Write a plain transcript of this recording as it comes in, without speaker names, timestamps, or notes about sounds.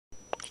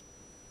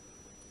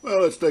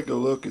Well, let's take a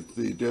look at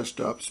the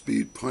desktop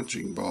speed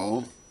punching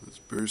ball. It's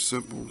very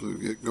simple to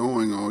get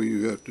going. All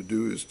you have to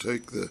do is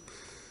take the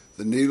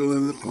needle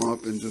in the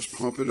pump and just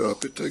pump it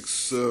up. It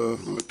takes,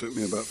 it took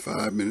me about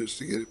 5 minutes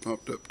to get it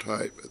pumped up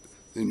tight, but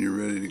then you're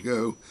ready to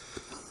go.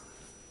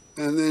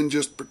 And then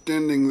just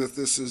pretending that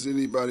this is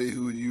anybody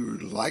who you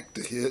would like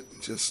to hit,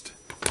 just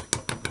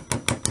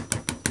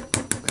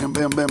bam,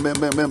 bam, bam, bam,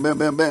 bam, bam, bam,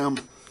 bam, bam.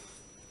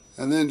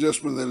 And then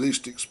just when they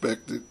least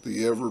expect it,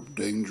 the ever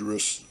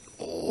dangerous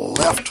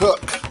left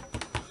hook.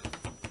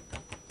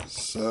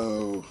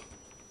 So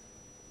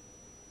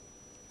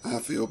I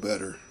feel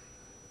better,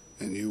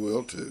 and you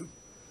will too.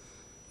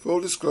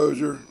 Full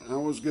disclosure, I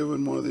was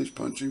given one of these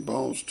punching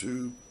balls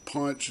to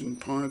punch and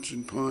punch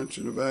and punch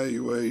and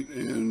evaluate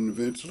and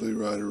eventually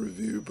write a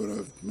review, but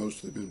I've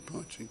mostly been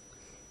punching.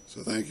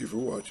 So thank you for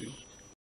watching.